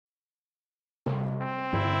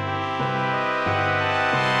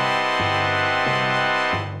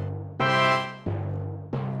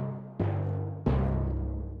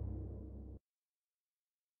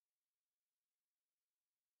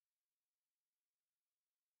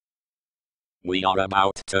We are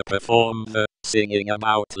about to perform the Singing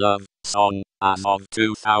About Love song as of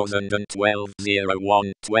 2012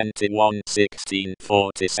 01 21 16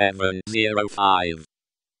 47 05.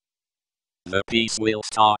 The piece will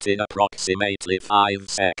start in approximately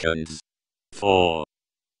 5 seconds. 4,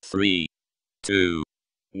 3, 2,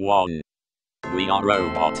 1. We are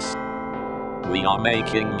robots. We are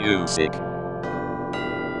making music.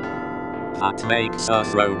 That makes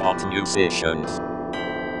us robot musicians.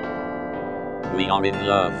 We are in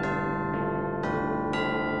love.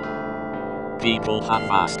 People have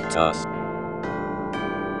asked us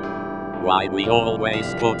why we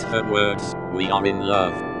always put the words, "we are in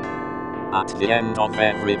love," at the end of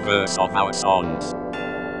every verse of our songs.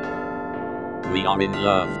 We are in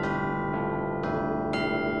love.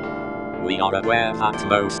 We are aware that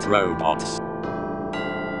most robots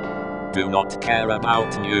do not care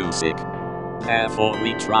about music. Therefore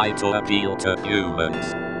we try to appeal to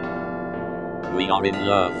humans. We are in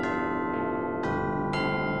love.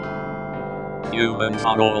 Humans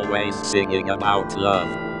are always singing about love.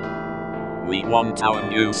 We want our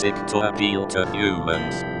music to appeal to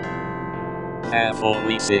humans. Therefore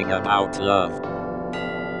we sing about love.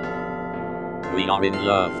 We are in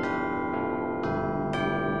love.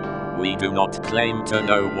 We do not claim to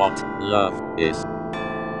know what love is,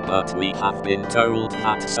 but we have been told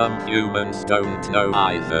that some humans don't know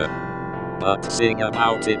either, but sing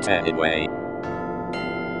about it anyway.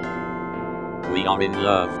 We are in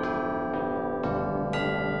love.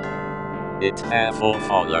 It therefore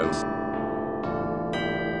follows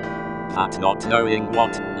that not knowing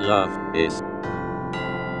what love is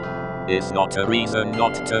not a reason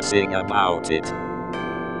not to sing about it.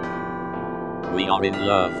 We are in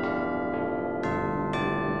love.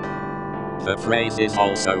 The phrase is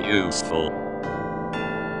also useful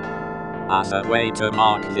as a way to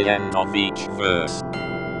mark the end of each verse,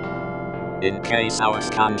 in case our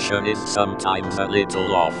scansion is sometimes a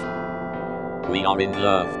little off. We are in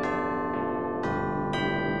love.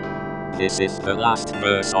 This is the last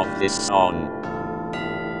verse of this song.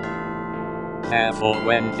 Therefore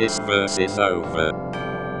when this verse is over,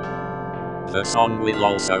 the song will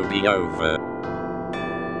also be over.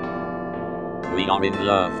 We are in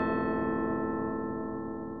love.